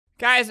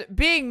Guys,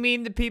 being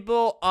mean to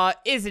people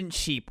isn't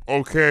cheap.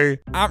 Okay.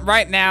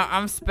 Right now,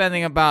 I'm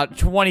spending about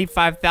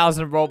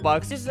 25,000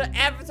 Robux just to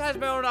advertise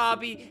my own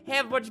obby,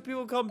 have a bunch of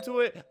people come to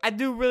it. I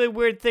do really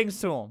weird things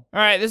to them. All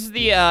right, this is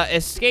the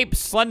Escape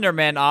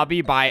Slenderman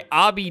obby by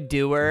Obby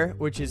Doer,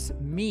 which is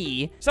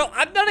me. So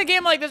I've done a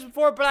game like this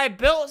before, but I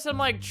built some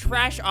like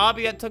trash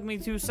obby that took me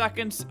 2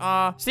 seconds.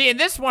 See, in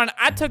this one,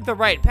 I took the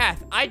right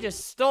path. I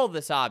just stole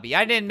this obby.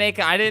 I didn't make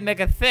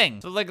a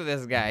thing. So look at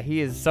this guy.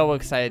 He is so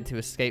excited to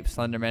escape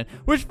Slenderman.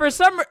 Which for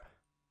some are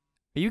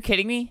you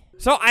kidding me?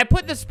 So I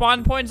put the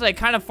spawn points like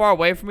kind of far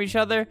away from each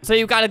other. So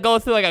you gotta go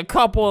through like a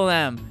couple of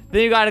them.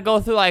 Then you gotta go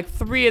through like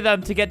 3 of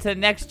them to get to the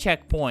next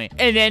checkpoint.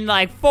 And then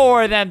like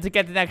 4 of them to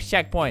get to the next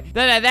checkpoint.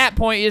 Then at that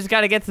point, you just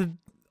gotta get to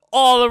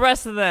all the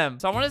rest of them.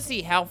 So I want to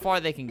see how far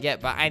they can get,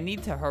 but I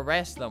need to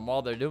harass them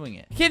while they're doing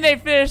it. Can they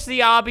finish the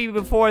obby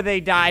before they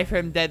die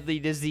from deadly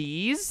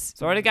disease?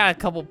 So I already got a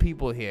couple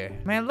people here.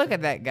 Man, look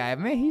at that guy.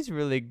 Man, he's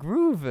really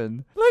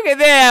grooving. Look at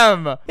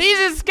them.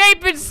 He's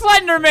escaping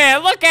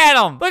Slenderman. Look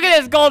at him. Look at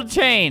his gold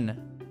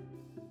chain.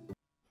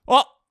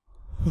 Oh.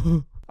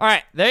 All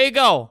right, there you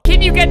go.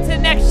 Can you get to the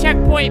next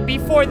checkpoint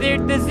before their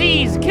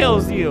disease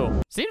kills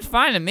you? Seems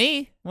fine to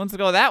me. Wants to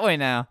go that way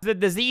now. Is the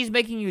disease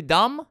making you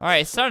dumb? All right,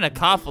 it's starting to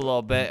cough a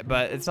little bit,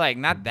 but it's like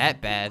not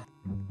that bad.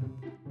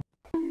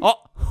 Oh,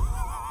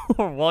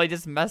 well, he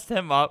just messed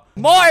him up.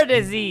 More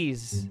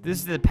disease. This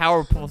is the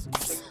powerful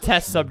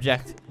test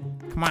subject.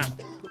 Come on,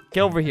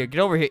 get over here,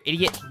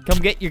 idiot. Come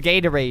get your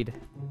Gatorade.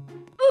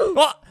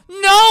 Oh,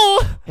 no.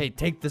 Hey,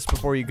 take this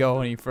before you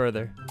go any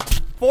further.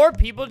 4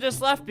 people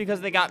just left because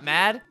they got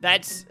mad.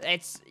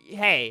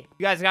 Hey,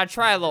 you guys gotta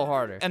try a little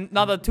harder. And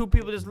another 2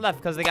 people just left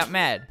because they got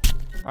mad.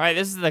 All right,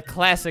 this is the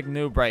classic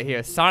noob right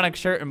here. Sonic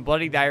shirt and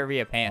bloody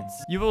diarrhea pants.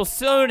 You will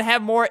soon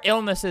have more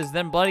illnesses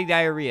than bloody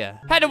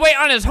diarrhea. Had to wait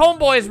on his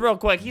homeboys real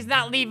quick. He's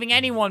not leaving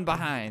anyone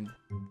behind.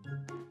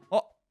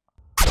 Oh.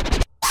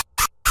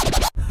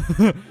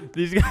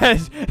 These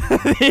guys,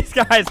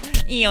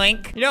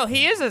 yoink. You know,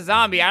 he is a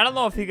zombie. I don't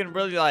know if he can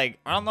really I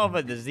don't know if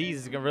a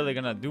disease is really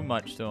gonna do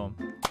much to him.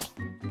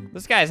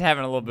 This guy's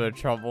having a little bit of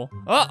trouble.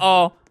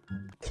 Uh-oh.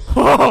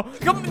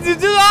 Come to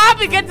the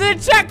obby, get to the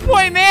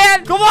checkpoint,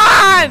 man. Come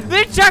on,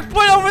 the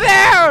checkpoint over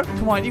there.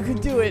 Come on, you can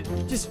do it.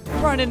 Just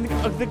run in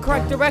the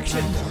correct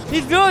direction.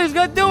 He's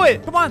gonna do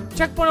it. Come on,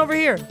 checkpoint over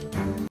here.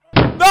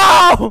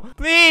 No,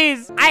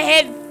 please. I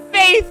had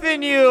faith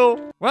in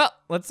you. Well,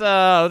 let's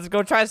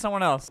go try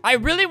someone else. I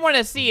really want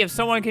to see if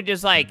someone could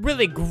just like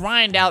really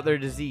grind out their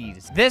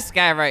disease. This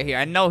guy right here,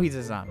 I know he's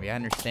a zombie. I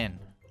understand.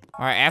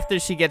 All right, after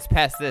she gets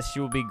past this,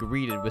 she will be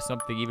greeted with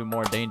something even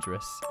more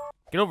dangerous.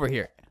 Get over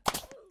here.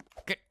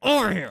 Get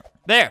over here.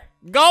 There.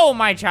 Go,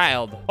 my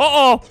child.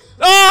 Uh-oh.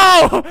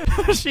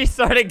 Oh! She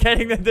started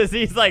getting the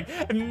disease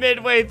like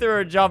midway through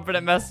her jump and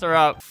it messed her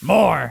up.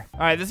 More. All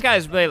right, this guy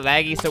is really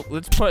laggy, so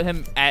let's put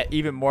him at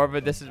even more of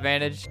a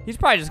disadvantage. He's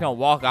probably just going to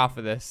walk off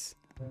of this.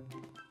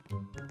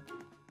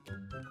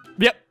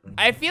 Yep.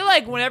 I feel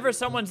like whenever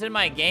someone's in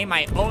my game,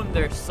 I own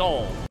their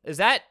soul. Is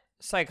that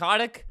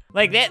psychotic?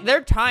 Like,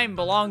 their time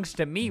belongs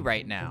to me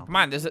right now. Come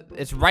on,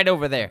 it's right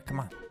over there. Come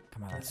on,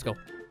 let's go.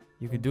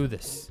 You can do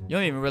this. You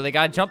don't even really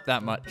gotta jump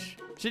that much.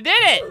 She did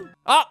it!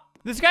 Oh,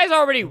 this guy's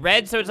already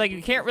red, so it's like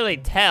you can't really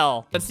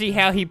tell. Let's see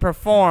how he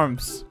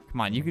performs. Come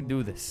on, you can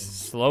do this.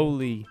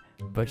 Slowly,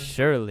 but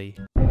surely.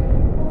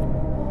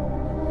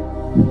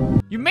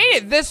 You made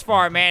it this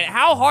far, man.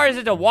 How hard is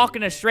it to walk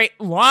in a straight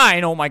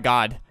line? Oh my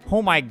god.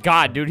 Oh my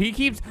god, dude. He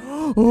keeps...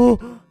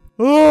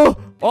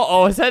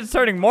 Uh-oh, his head's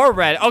turning more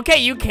red. Okay,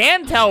 you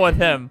can tell with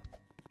him.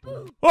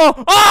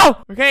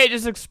 Oh! Okay, it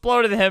just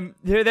exploded him.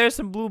 There's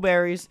some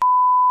blueberries.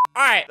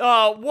 All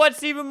right,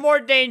 what's even more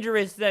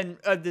dangerous than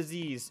a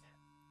disease?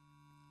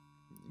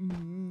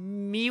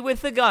 Me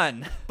with a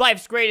gun.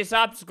 Life's greatest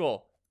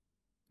obstacle.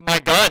 My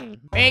gun.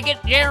 Man,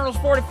 get General's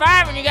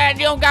 45 and you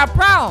don't got a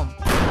problem.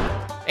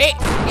 Hey,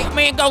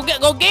 man, go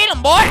get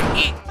him, boy.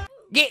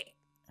 Get.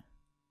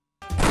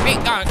 Man,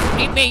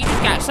 you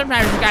just gotta,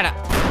 sometimes you gotta.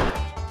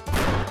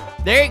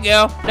 There you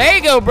go. There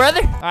you go,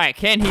 brother. All right,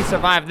 can he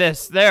survive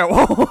this? There.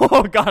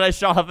 Oh, God, I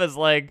shot off his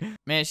leg.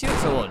 Man, she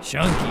looks a little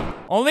chunky.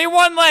 Only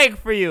 1 leg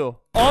for you.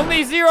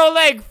 Only 0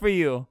 leg for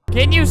you.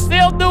 Can you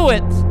still do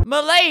it?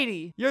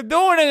 Milady, you're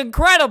doing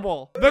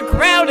incredible. The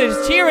crowd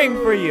is cheering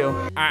for you.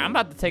 All right, I'm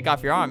about to take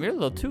off your arm. You're a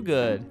little too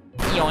good.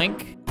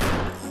 Yoink.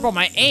 Bro,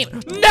 my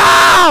aim.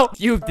 No!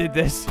 You did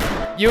this.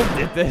 You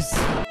did this.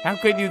 How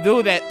could you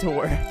do that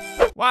to her?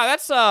 Wow,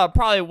 that's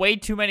probably way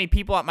too many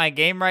people at my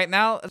game right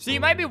now. So you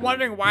might be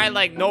wondering why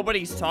like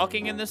nobody's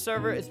talking in this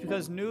server. It's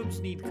because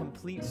noobs need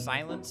complete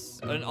silence.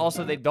 And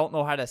also they don't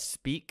know how to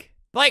speak.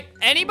 Like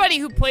anybody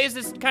who plays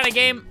this kind of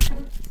game,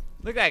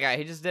 look at that guy,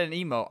 he just did an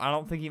emote. I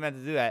don't think he meant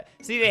to do that.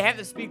 See, they have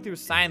to speak through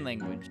sign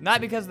language. Not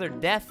because they're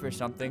deaf or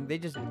something. They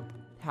just,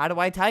 how do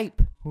I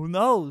type? Who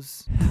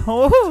knows?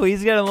 Oh,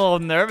 he's getting a little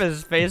nervous.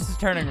 His face is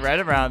turning red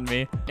around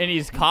me. And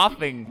he's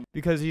coughing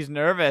because he's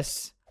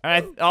nervous.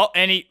 And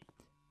he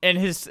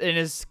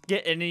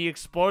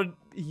exploded.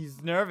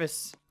 He's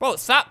nervous. Bro,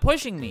 stop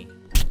pushing me.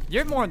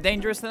 You're more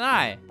dangerous than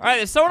I. All right,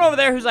 there's someone over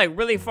there who's like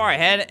really far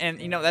ahead,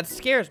 and you know, that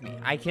scares me.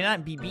 I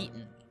cannot be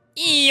beaten.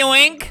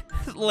 Yoink!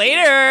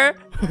 Later!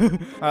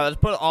 Alright, let's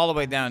put it all the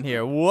way down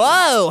here.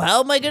 Whoa,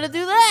 how am I gonna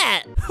do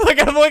that? Look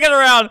at him looking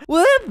around.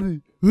 What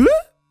happened?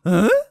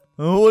 Huh?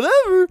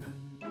 Whatever.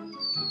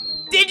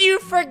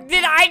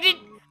 Did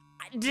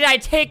I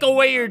take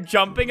away your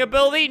jumping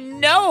ability?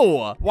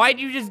 No! Why'd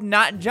you just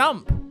not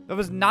jump? That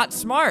was not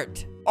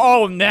smart.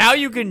 Oh, now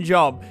you can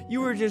jump.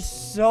 You were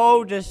just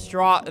so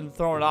distraught and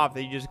thrown off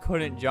that you just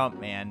couldn't jump,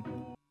 man.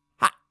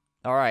 Ha!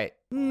 Alright.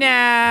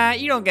 Nah,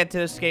 you don't get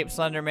to escape,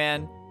 Slender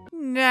Man.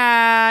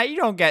 Nah, you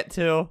don't get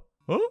to.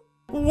 Huh?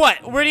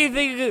 What? Where do you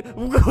think?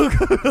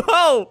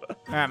 Oh!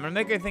 Alright, I'm gonna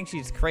make her think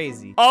she's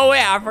crazy. Oh,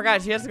 wait, I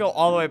forgot. She has to go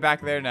all the way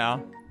back there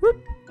now.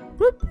 Whoop,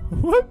 whoop,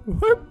 whoop,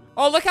 whoop.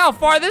 Oh, look how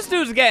far this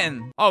dude's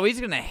getting. Oh,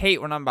 he's gonna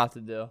hate what I'm about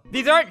to do.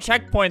 These aren't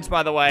checkpoints,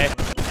 by the way.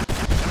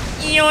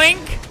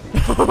 Yoink!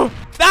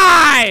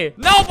 Die!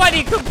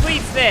 Nobody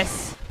completes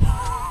this.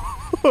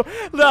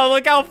 No,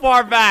 look how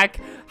far back.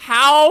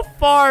 How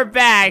far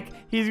back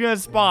he's gonna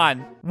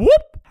spawn. Whoop!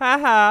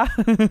 Haha.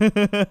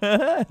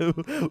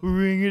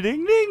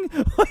 Ring-a-ding-ding.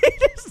 Wait,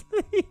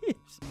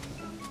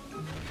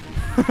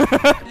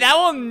 that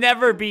will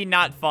never be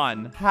not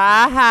fun.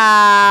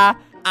 Haha.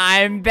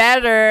 I'm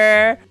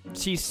better.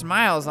 She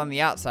smiles on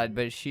the outside,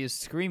 but she is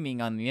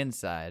screaming on the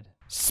inside.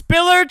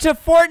 Spiller to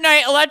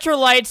Fortnite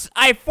electrolytes.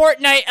 I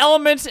Fortnite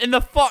elements in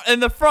the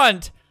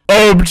front.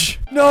 Obj.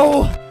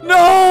 No.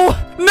 No.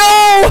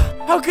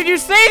 No. How could you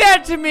say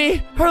that to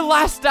me? Her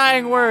last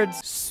dying words.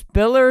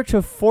 Spiller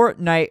to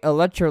Fortnite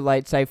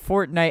electrolytes. I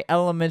Fortnite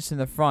elements in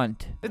the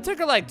front. It took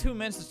her like 2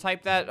 minutes to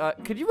type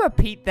that. Could you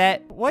repeat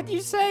that? What'd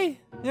you say?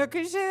 You know,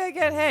 could you say that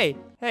again? Hey.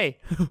 Hey.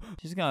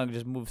 She's gonna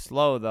just move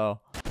slow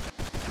though.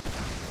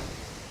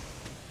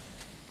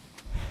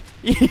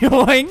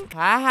 Yoink.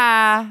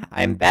 Haha.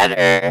 I'm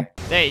better.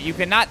 Hey, you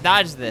cannot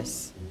dodge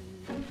this.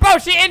 Bro,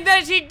 and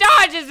then she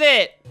dodges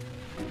it.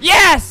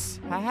 Yes.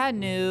 Haha,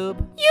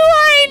 noob. You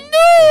are a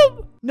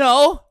noob.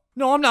 No.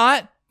 No, I'm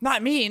not.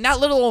 Not me.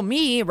 Not little old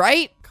me,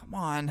 right? Come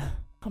on.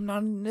 I'm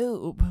not a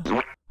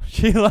noob.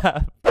 She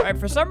laughed. All right,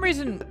 for some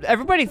reason,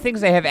 everybody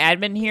thinks they have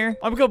admin here.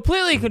 I'm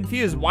completely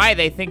confused why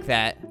they think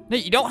that. No,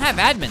 you don't have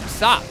admin.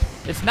 Stop.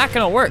 It's not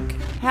gonna work.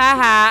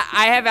 Haha,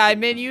 I have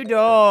admin, you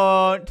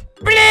don't.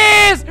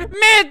 Please,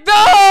 me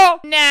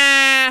too.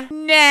 Nah,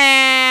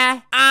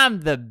 nah, I'm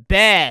the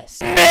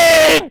best.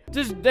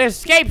 Just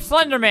escape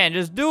Slenderman,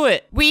 just do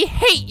it. We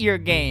hate your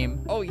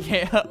game. Oh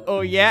yeah,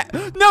 oh yeah.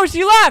 No,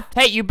 she left.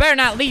 Hey, you better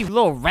not leave,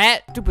 little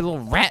rat. Stupid little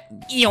rat.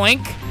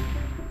 Yoink.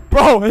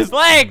 Bro, his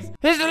legs!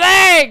 His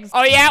legs!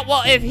 Oh yeah,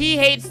 well, if he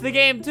hates the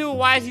game too,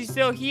 why is he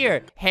still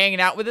here?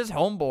 Hanging out with his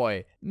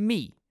homeboy,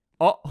 me.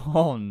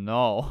 Oh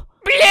no.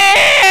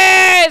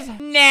 Please!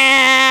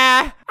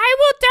 Nah. I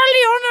will tell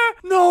the owner.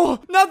 No,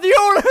 not the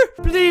owner.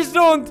 Please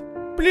don't.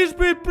 Please,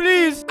 please,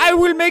 please. I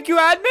will make you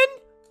admin.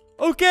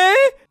 Okay?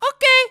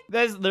 Okay.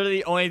 That's literally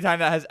the only time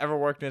that has ever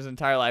worked in his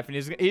entire life. And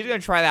he's gonna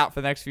try that out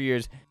for the next few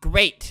years.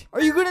 Great.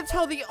 Are you gonna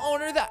tell the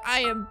owner that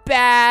I am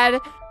bad?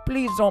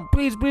 Please don't.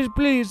 Please, please,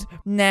 please.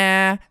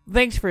 Nah.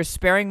 Thanks for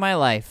sparing my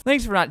life.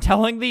 Thanks for not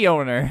telling the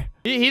owner.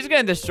 He's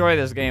gonna destroy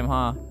this game,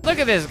 huh? Look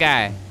at this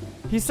guy.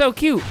 He's so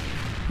cute.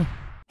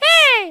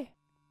 Hey!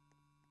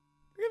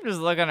 I'm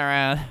just looking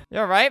around. You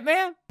alright,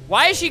 man?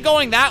 Why is she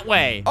going that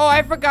way? Oh,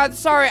 I forgot.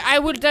 Sorry. I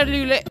will tell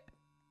you later.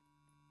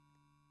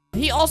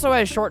 He also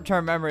has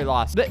short-term memory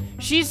loss. But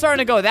she's starting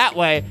to go that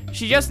way.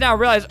 She just now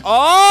realized,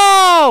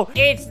 oh,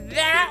 it's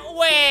that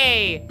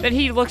way. Then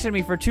he looks at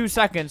me for 2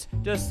 seconds.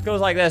 Just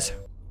goes like this.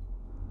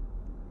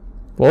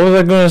 What was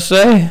I gonna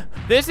say?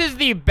 This is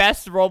the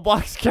best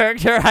Roblox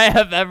character I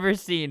have ever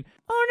seen.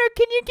 Owner,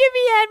 can you give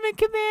me admin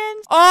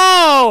commands?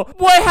 Oh,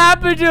 what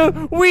happened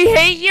to we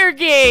hate your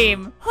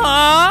game?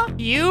 Huh?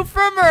 You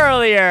from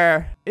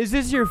earlier. Is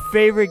this your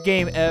favorite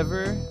game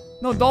ever?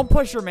 No, don't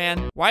push her,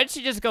 man. Why did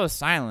she just go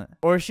silent?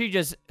 Or is she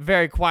just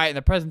very quiet in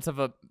the presence of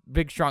a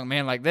big, strong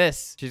man like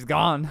this? She's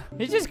gone.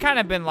 He's just kind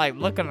of been like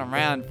looking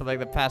around for like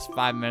the past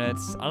 5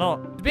 minutes. I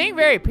don't, being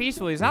very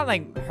peaceful. He's not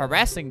like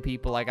harassing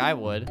people like I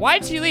would. Why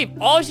did she leave?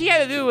 All she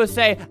had to do was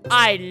say,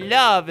 I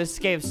love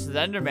Escape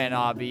Slenderman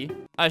Obby.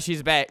 Oh,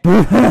 she's back.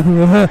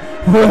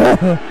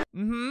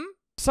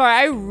 Sorry,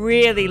 I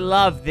really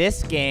love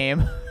this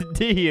game.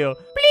 Do you?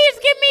 Please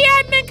give me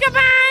admin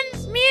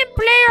commands. Me and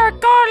Player are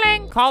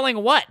calling.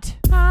 Calling what?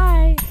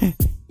 Hi.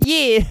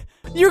 Yeah.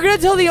 You're gonna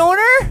tell the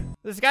owner?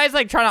 This guy's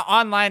like trying to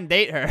online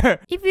date her.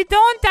 If you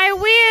don't, I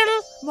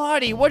will.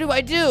 Marty, what do I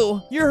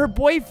do? You're her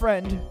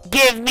boyfriend.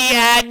 Give me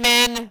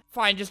admin.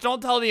 Fine, just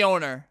don't tell the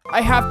owner.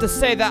 I have to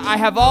say that I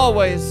have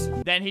always.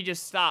 Then he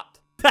just stopped.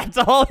 That's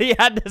all he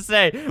had to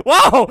say.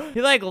 Whoa!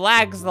 He like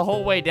lags the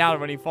whole way down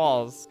when he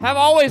falls. Have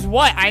always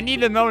what? I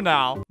need to know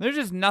now. There's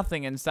just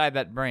nothing inside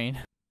that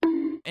brain.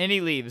 And he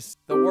leaves.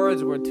 The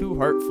words were too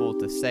hurtful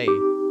to say.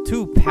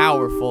 Too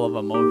powerful of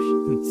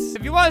emotions.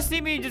 If you want to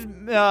see me just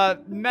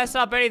mess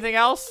up anything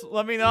else,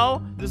 let me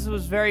know. This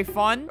was very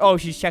fun. Oh,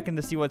 she's checking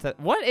to see what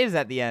is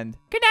at the end.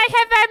 Can I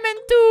have admin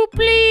too,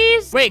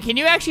 please? Wait, can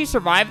you actually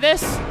survive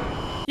this?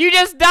 You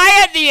just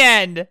die at the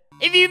end.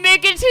 If you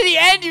make it to the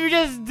end, you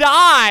just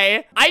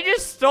die. I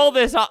just stole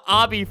this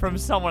obby from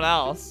someone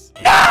else.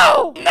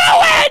 No!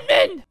 No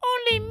admin!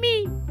 Only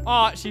me.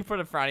 Oh, she put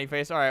a frowny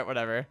face. All right,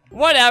 whatever.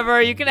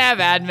 Whatever, you can have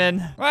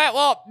admin. All right,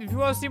 well, if you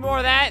want to see more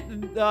of that,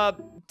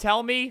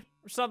 tell me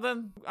or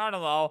something. I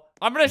don't know.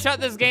 I'm gonna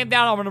shut this game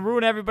down. I'm gonna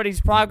ruin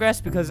everybody's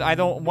progress because I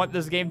don't want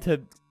this game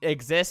to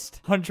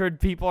exist. 100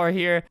 people are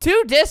here.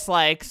 2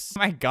 dislikes. Oh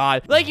my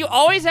god. Like, you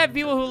always have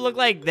people who look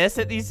like this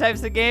at these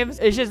types of games.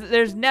 It's just,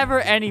 there's never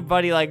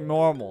anybody like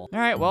normal. All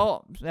right,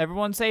 well,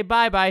 everyone say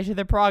bye-bye to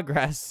their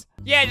progress.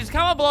 Yeah, just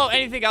comment below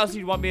anything else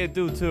you'd want me to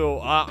do too.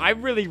 I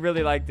really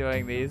like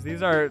doing these.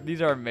 These are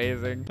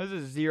amazing. This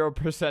is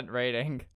 0% rating.